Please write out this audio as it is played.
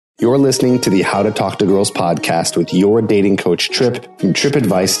You're listening to the How to Talk to Girls podcast with your dating coach, Trip, from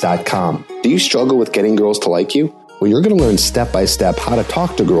tripadvice.com. Do you struggle with getting girls to like you? Well, you're going to learn step-by-step how to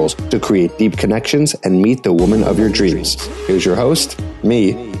talk to girls to create deep connections and meet the woman of your dreams. Here's your host,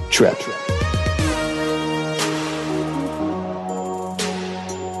 me, Trip.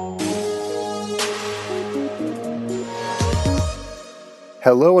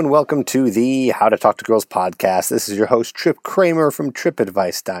 Hello and welcome to the How to Talk to Girls podcast. This is your host, Trip Kramer from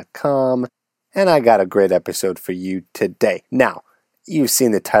tripadvice.com, and I got a great episode for you today. Now, you've seen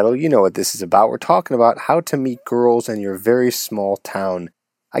the title, you know what this is about. We're talking about how to meet girls in your very small town.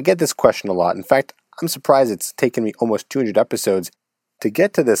 I get this question a lot. In fact, I'm surprised it's taken me almost 200 episodes to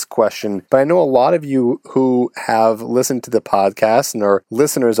get to this question, but I know a lot of you who have listened to the podcast and are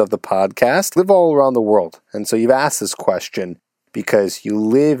listeners of the podcast live all around the world, and so you've asked this question because you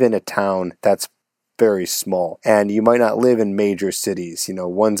live in a town that's very small, and you might not live in major cities. You know,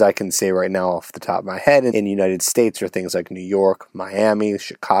 ones I can say right now off the top of my head in the United States are things like New York, Miami,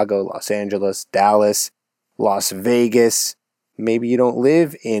 Chicago, Los Angeles, Dallas, Las Vegas. Maybe you don't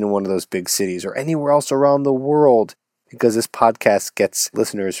live in one of those big cities or anywhere else around the world, because this podcast gets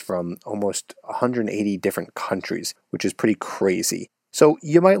listeners from almost 180 different countries, which is pretty crazy. So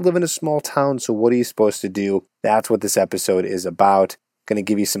you might live in a small town, so what are you supposed to do? That's what this episode is about. Going to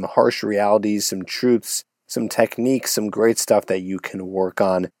give you some harsh realities, some truths, some techniques, some great stuff that you can work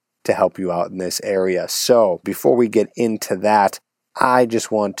on to help you out in this area. So before we get into that, I just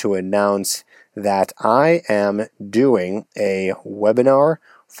want to announce that I am doing a webinar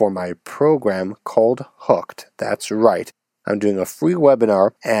for my program called Hooked. That's right. I'm doing a free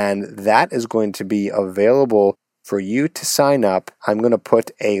webinar, and that is going to be available for you to sign up. I'm going to put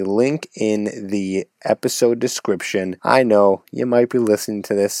a link in the episode description. I know you might be listening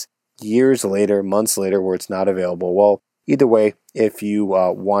to this years later, months later, where it's not available. Well, either way, if you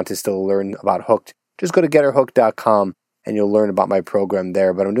want to still learn about Hooked, just go to getherhooked.com and you'll learn about my program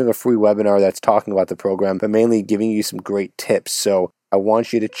there. But I'm doing a free webinar that's talking about the program, but mainly giving you some great tips. So I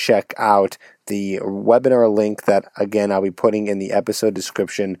want you to check out the webinar link that, again, I'll be putting in the episode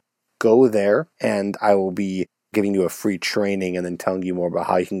description. Go there, and I will be giving you a free training and then telling you more about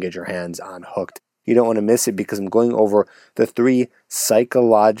how you can get your hands on Hooked. You don't want to miss it, because I'm going over the 3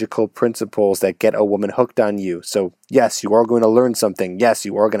 psychological principles that get a woman hooked on you. So yes, you are going to learn something. Yes,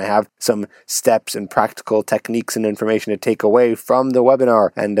 you are going to have some steps and practical techniques and information to take away from the webinar.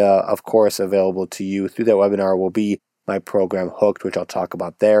 And of course, available to you through that webinar will be my program Hooked, which I'll talk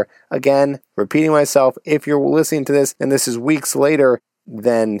about there. Again, repeating myself, if you're listening to this and this is weeks later,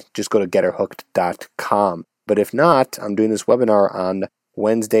 then just go to getherhooked.com. But if not, I'm doing this webinar on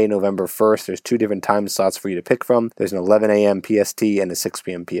Wednesday, November 1st. There's 2 different time slots for you to pick from. There's an 11 a.m. PST and a 6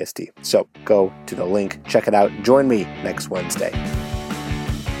 p.m. PST. So go to the link, check it out, join me next Wednesday.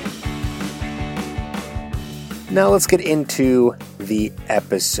 Now let's get into the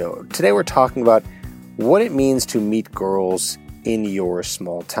episode. Today we're talking about what it means to meet girls in your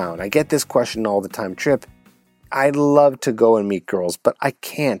small town. I get this question all the time, Trip. I'd love to go and meet girls, but I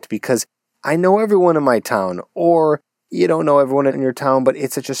can't because I know everyone in my town, or you don't know everyone in your town, but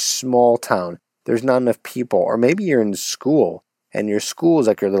it's such a small town. There's not enough people. Or maybe you're in school, and your school is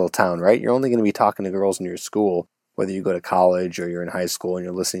like your little town, right? You're only going to be talking to girls in your school, whether you go to college or you're in high school and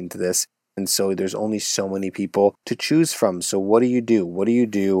you're listening to this. And so there's only so many people to choose from. So what do you do? What do you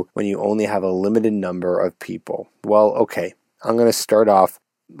do when you only have a limited number of people? Well, okay, I'm going to start off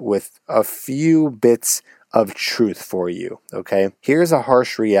with a few bits of truth for you, okay? Here's a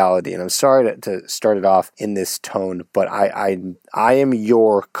harsh reality, and I'm sorry to start it off in this tone, but I am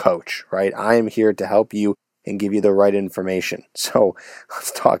your coach, right? I am here to help you and give you the right information. So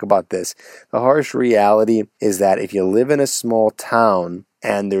let's talk about this. The harsh reality is that if you live in a small town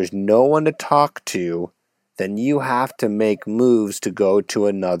and there's no one to talk to, then you have to make moves to go to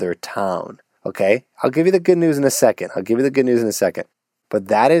another town, okay? I'll give you the good news in a second. But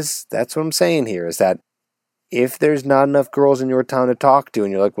that's what I'm saying here, is that if there's not enough girls in your town to talk to,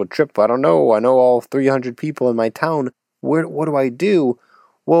 and you're like, well, Trip, I don't know. I know all 300 people in my town. What do I do?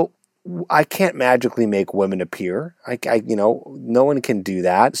 Well, I can't magically make women appear. No one can do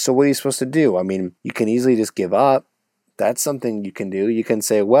that. So what are you supposed to do? I mean, you can easily just give up. That's something you can do. You can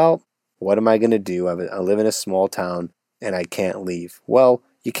say, well, what am I going to do? I live in a small town and I can't leave. Well,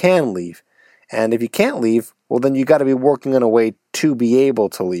 you can leave. And if you can't leave, well, then you got to be working on a way to be able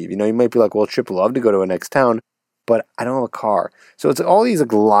to leave. You know, you might be like, well, Trip, love to go to a next town, but I don't have a car. So it's all these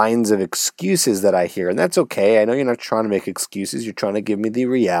lines of excuses that I hear, and that's okay. I know you're not trying to make excuses. You're trying to give me the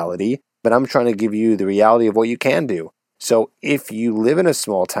reality, but I'm trying to give you the reality of what you can do. So if you live in a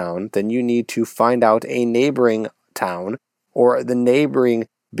small town, then you need to find out a neighboring town or the neighboring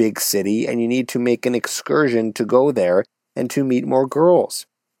big city and you need to make an excursion to go there and to meet more girls.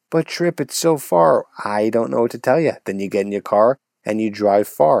 But Trip, it's so far. I don't know what to tell you. Then you get in your car and you drive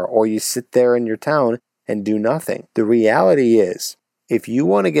far, or you sit there in your town and do nothing. The reality is, if you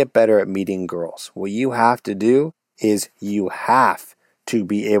want to get better at meeting girls, what you have to do is you have to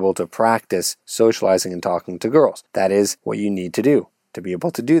be able to practice socializing and talking to girls. That is what you need to do to be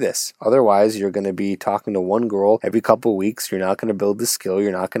able to do this. Otherwise, you're going to be talking to one girl every couple of weeks. You're not going to build the skill.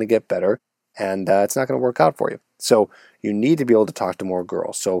 You're not going to get better, and it's not going to work out for you. So you need to be able to talk to more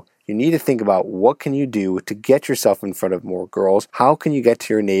girls. So you need to think about what can you do to get yourself in front of more girls. How can you get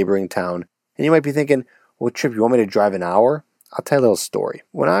to your neighboring town? And you might be thinking, well, Trip, you want me to drive an hour? I'll tell you a little story.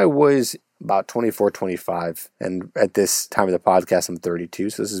 When I was about 24, 25, and at this time of the podcast, I'm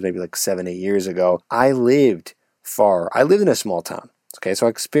 32, so this is maybe like 7, 8 years ago, I lived far. I lived in a small town. Okay, so I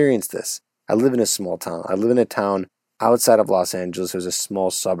experienced this. I live in a small town. I live in a town outside of Los Angeles. It was a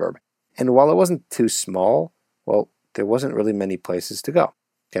small suburb. And while it wasn't too small, well, there wasn't really many places to go.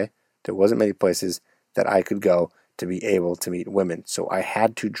 Okay, there wasn't many places that I could go to be able to meet women. So I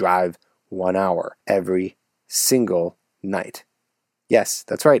had to drive 1 hour every single night. Yes,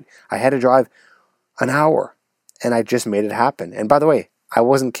 that's right. I had to drive an hour, and I just made it happen. And by the way, I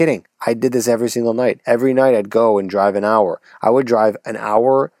wasn't kidding. I did this every single night. Every night I'd go and drive an hour. I would drive an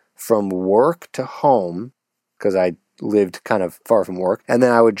hour from work to home because I lived kind of far from work. And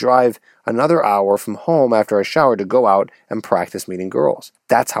then I would drive another hour from home after I showered to go out and practice meeting girls.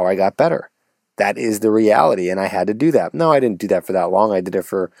 That's how I got better. That is the reality, and I had to do that. No, I didn't do that for that long. I did it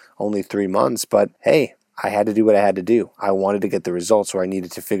for only 3 months, but hey, I had to do what I had to do. I wanted to get the results, so I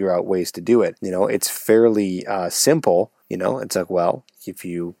needed to figure out ways to do it. It's fairly simple. It's like, well, if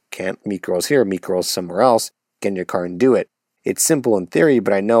you can't meet girls here, meet girls somewhere else, get in your car and do it. It's simple in theory,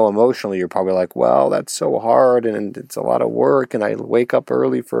 but I know emotionally you're probably like, well, that's so hard and it's a lot of work and I wake up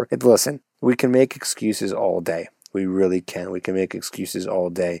early for it. Listen, we can make excuses all day. We really can. We can make excuses all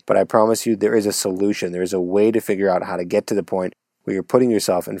day. But I promise you there is a solution. There is a way to figure out how to get to the point where you're putting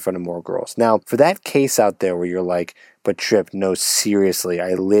yourself in front of more girls. Now, for that case out there where you're like, but Trip, no, seriously,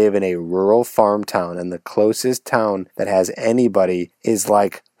 I live in a rural farm town and the closest town that has anybody is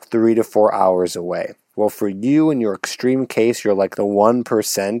like 3 to 4 hours away. Well, for you in your extreme case, you're like the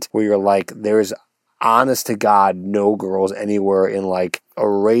 1% where you're like, there's honest to God no girls anywhere in like a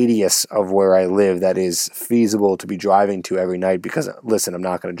radius of where I live that is feasible to be driving to every night because, listen, I'm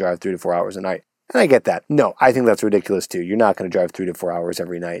not going to drive 3 to 4 hours a night. And I get that. No, I think that's ridiculous too. You're not going to drive 3 to 4 hours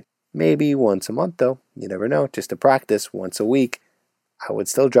every night. Maybe once a month though. You never know. Just to practice once a week. I would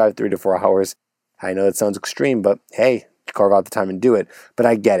still drive 3 to 4 hours. I know it sounds extreme, but hey, carve out the time and do it. But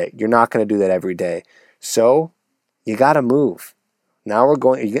I get it. You're not going to do that every day. So you got to move. Now we're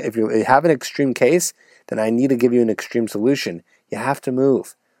going, if you have an extreme case, then I need to give you an extreme solution. You have to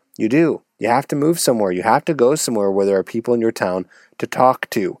move. You do. You have to move somewhere. You have to go somewhere where there are people in your town to talk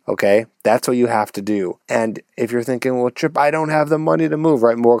to, okay? That's what you have to do. And if you're thinking, well, Trip, I don't have the money to move,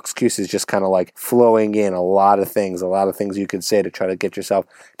 right? More excuses just kind of like flowing in, a lot of things you could say to try to get yourself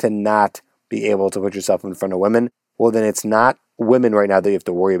to not be able to put yourself in front of women. Well, then it's not women right now that you have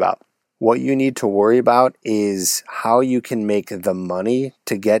to worry about. What you need to worry about is how you can make the money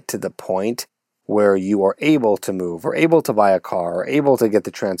to get to the point where you are able to move or able to buy a car or able to get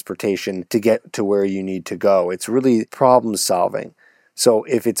the transportation to get to where you need to go. It's really problem solving. So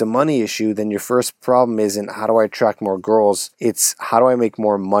if it's a money issue, then your first problem isn't how do I attract more girls? It's how do I make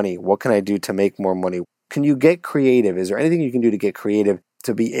more money? What can I do to make more money? Can you get creative? Is there anything you can do to get creative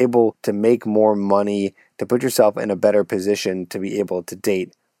to be able to make more money, to put yourself in a better position to be able to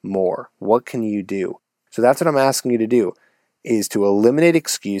date more? What can you do? So that's what I'm asking you to do, is to eliminate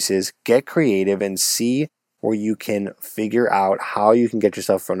excuses, get creative, and see where you can figure out how you can get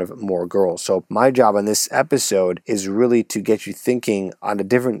yourself in front of more girls. So my job on this episode is really to get you thinking on a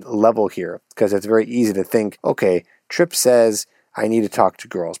different level here, because it's very easy to think, okay, Trip says I need to talk to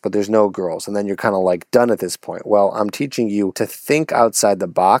girls, but there's no girls. And then you're kind of like done at this point. Well, I'm teaching you to think outside the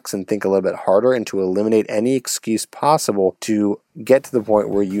box and think a little bit harder and to eliminate any excuse possible to get to the point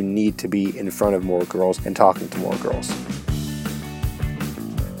where you need to be in front of more girls and talking to more girls.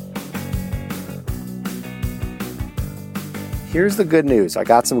 Here's the good news. I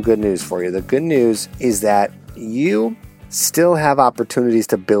got some good news for you. The good news is that you still have opportunities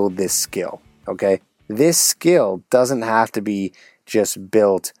to build this skill, okay? This skill doesn't have to be just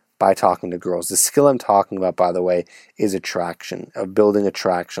built by talking to girls. The skill I'm talking about, by the way, is attraction, of building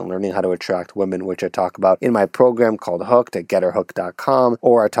attraction, learning how to attract women, which I talk about in my program called Hooked at GetHerHooked.com,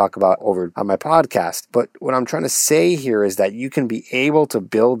 or I talk about over on my podcast. But what I'm trying to say here is that you can be able to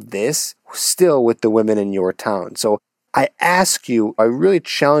build this still with the women in your town. So I really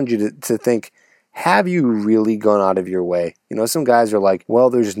challenge you to think, have you really gone out of your way? Some guys are like, well,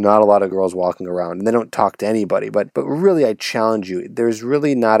 there's not a lot of girls walking around and they don't talk to anybody. But really, I challenge you. There's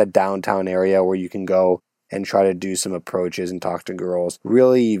really not a downtown area where you can go and try to do some approaches and talk to girls.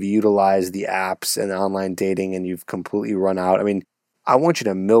 Really, you've utilized the apps and online dating and you've completely run out. I want you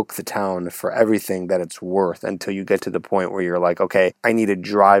to milk the town for everything that it's worth until you get to the point where you're like, okay, I need to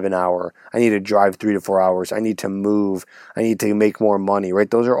drive an hour. I need to drive 3 to 4 hours. I need to move. I need to make more money, right?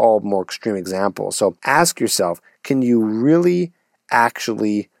 Those are all more extreme examples. So ask yourself, can you really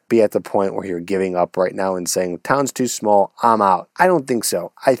actually be at the point where you're giving up right now and saying, town's too small, I'm out? I don't think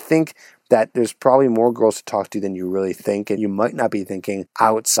so. I think that there's probably more girls to talk to than you really think, and you might not be thinking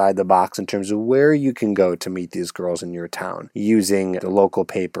outside the box in terms of where you can go to meet these girls in your town using the local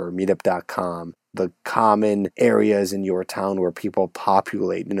paper, meetup.com, the common areas in your town where people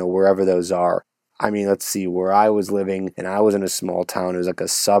populate, wherever those are. Let's see, where I was living, and I was in a small town, it was like a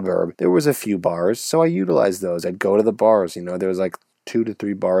suburb, there was a few bars, so I utilized those. I'd go to the bars, there was like 2 to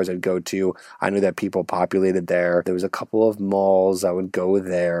 3 bars I'd go to. I knew that people populated there. There was a couple of malls, I would go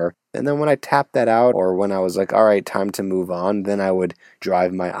there. And then when I tapped that out, or when I was like, all right, time to move on, then I would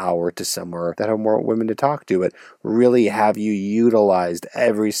drive my hour to somewhere that had more women to talk to. But really, have you utilized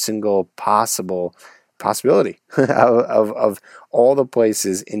every single possibility of all the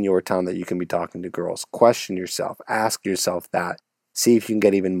places in your town that you can be talking to girls? Question yourself. Ask yourself that. See if you can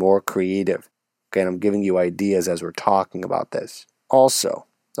get even more creative. Okay, and I'm giving you ideas as we're talking about this. Also,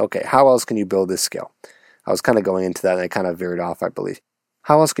 okay, how else can you build this skill? I was kind of going into that and I kind of veered off, I believe.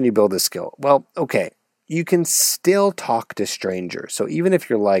 How else can you build this skill? Well, okay, you can still talk to strangers. So even if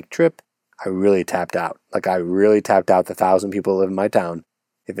you're like, Trip, I really tapped out. Like I really tapped out the 1,000 people that live in my town,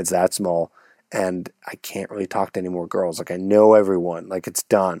 if it's that small, and I can't really talk to any more girls. Like I know everyone. Like it's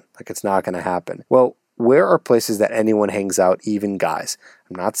done. Like it's not going to happen. Well, where are places that anyone hangs out, even guys?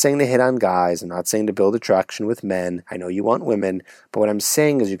 I'm not saying to hit on guys. I'm not saying to build attraction with men. I know you want women, but what I'm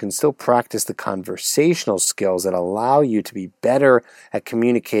saying is you can still practice the conversational skills that allow you to be better at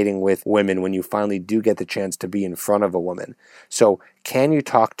communicating with women when you finally do get the chance to be in front of a woman. So can you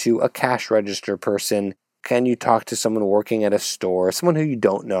talk to a cash register person? Can you talk to someone working at a store, someone who you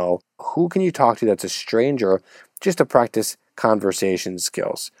don't know? Who can you talk to that's a stranger, just to practice conversation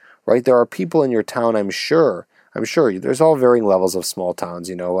skills? Right? There are people in your town, I'm sure, there's all varying levels of small towns,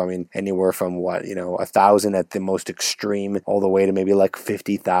 anywhere from 1,000 at the most extreme, all the way to maybe like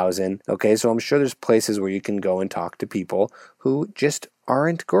 50,000. Okay, so I'm sure there's places where you can go and talk to people who just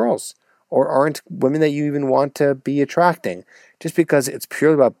aren't girls or aren't women that you even want to be attracting, just because it's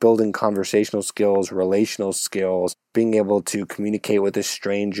purely about building conversational skills, relational skills, being able to communicate with a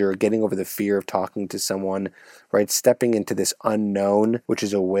stranger, getting over the fear of talking to someone, right? Stepping into this unknown, which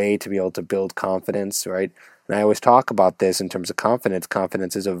is a way to be able to build confidence, right? And I always talk about this in terms of confidence.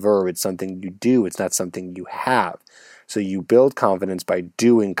 Confidence is a verb. It's something you do. It's not something you have. So you build confidence by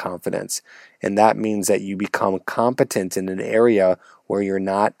doing confidence. And that means that you become competent in an area where you're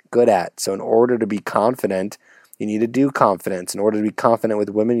not good at. So in order to be confident, you need to do confidence. In order to be confident with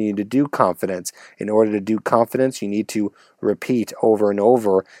women, you need to do confidence. In order to do confidence, you need to repeat over and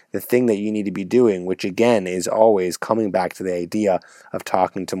over the thing that you need to be doing, which again is always coming back to the idea of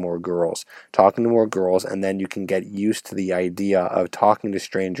talking to more girls. Talking to more girls, and then you can get used to the idea of talking to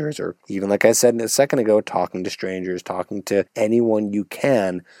strangers, or even like I said a second ago, talking to strangers, talking to anyone you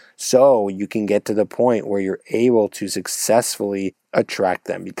can, so you can get to the point where you're able to successfully attract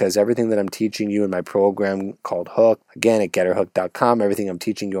them. Because everything that I'm teaching you in my program called Hook, again at getherhook.com, everything I'm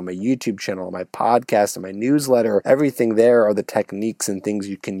teaching you on my YouTube channel, on my podcast, on my newsletter, everything there are the techniques and things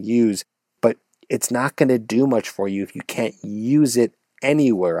you can use. But it's not going to do much for you if you can't use it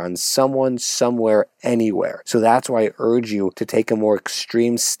anywhere, on someone, somewhere, anywhere. So that's why I urge you to take a more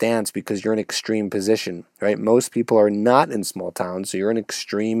extreme stance, because you're in an extreme position, right? Most people are not in small towns, so you're an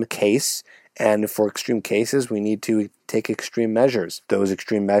extreme case. And for extreme cases, we need to take extreme measures. Those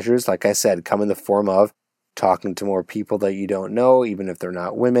extreme measures, like I said, come in the form of talking to more people that you don't know, even if they're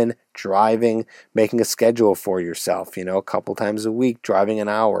not women, driving, making a schedule for yourself, a couple times a week, driving an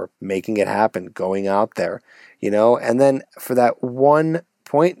hour, making it happen, going out there, and then for that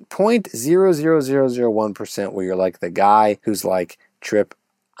 0.0001% where you're like the guy who's like, Trip,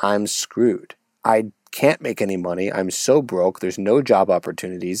 I'm screwed. I can't make any money. I'm so broke. There's no job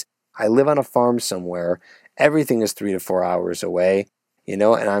opportunities. I live on a farm somewhere. Everything is 3 to 4 hours away, and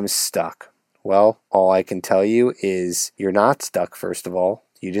I'm stuck. Well, all I can tell you is you're not stuck, first of all.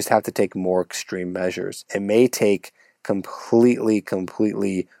 You just have to take more extreme measures. It may take completely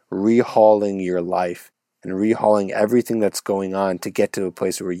rehauling your life and rehauling everything that's going on to get to a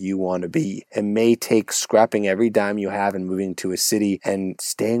place where you want to be. It may take scrapping every dime you have and moving to a city and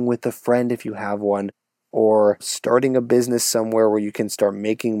staying with a friend if you have one, or starting a business somewhere where you can start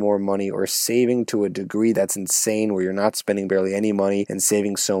making more money, or saving to a degree that's insane where you're not spending barely any money and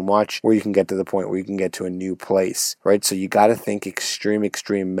saving so much where you can get to the point where you can get to a new place, right? So you got to think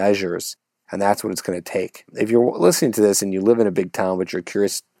extreme measures, and that's what it's going to take. If you're listening to this and you live in a big town but you're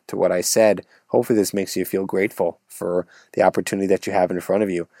curious to what I said, hopefully this makes you feel grateful for the opportunity that you have in front of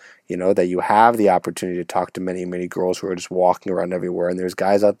you. You know, that you have the opportunity to talk to many, many girls who are just walking around everywhere. And there's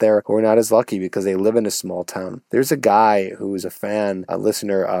guys out there who are not as lucky because they live in a small town. There's a guy who is a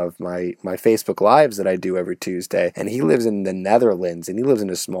listener of my Facebook Lives that I do every Tuesday. And he lives in the Netherlands, and he lives in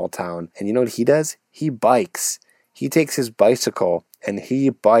a small town. And you know what he does? He bikes. He takes his bicycle and he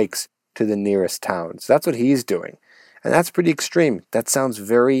bikes to the nearest town. So that's what he's doing. And that's pretty extreme. That sounds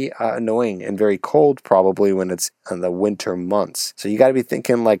very annoying and very cold probably when it's in the winter months. So you got to be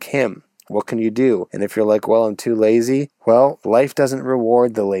thinking like him. What can you do? And if you're like, well, I'm too lazy, well, life doesn't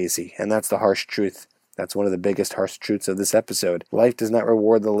reward the lazy. And that's the harsh truth. That's one of the biggest harsh truths of this episode. Life does not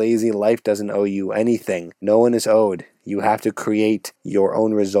reward the lazy. Life doesn't owe you anything. No one is owed. You have to create your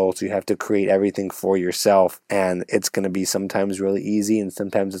own results. You have to create everything for yourself. And it's going to be sometimes really easy, and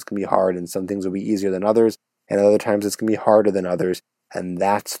sometimes it's going to be hard, and some things will be easier than others. And other times it's going to be harder than others. And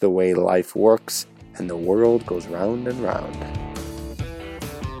that's the way life works. And the world goes round and round.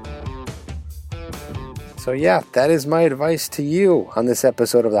 So yeah, that is my advice to you on this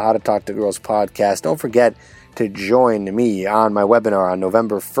episode of the How to Talk to Girls podcast. Don't forget to join me on my webinar on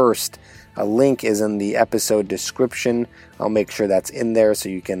November 1st. A link is in the episode description. I'll make sure that's in there so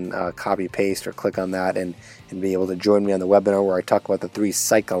you can copy, paste, or click on that and be able to join me on the webinar where I talk about the three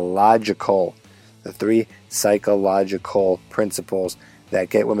psychological principles that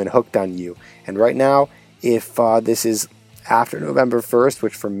get women hooked on you. And right now, if this is after November 1st,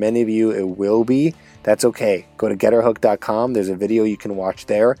 which for many of you it will be, that's okay. Go to getherhooked.com. There's a video you can watch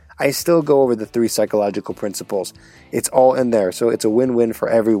there. I still go over the three psychological principles. It's all in there, so it's a win-win for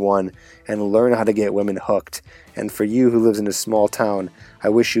everyone, and learn how to get women hooked. And for you who lives in a small town, I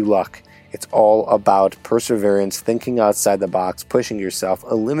wish you luck. It's all about perseverance, thinking outside the box, pushing yourself,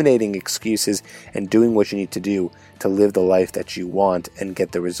 eliminating excuses, and doing what you need to do to live the life that you want and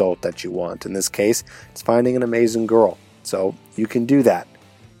get the result that you want. In this case, it's finding an amazing girl. So you can do that.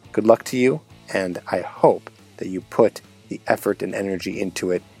 Good luck to you, and I hope that you put the effort and energy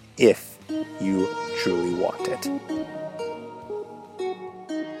into it if you truly want it.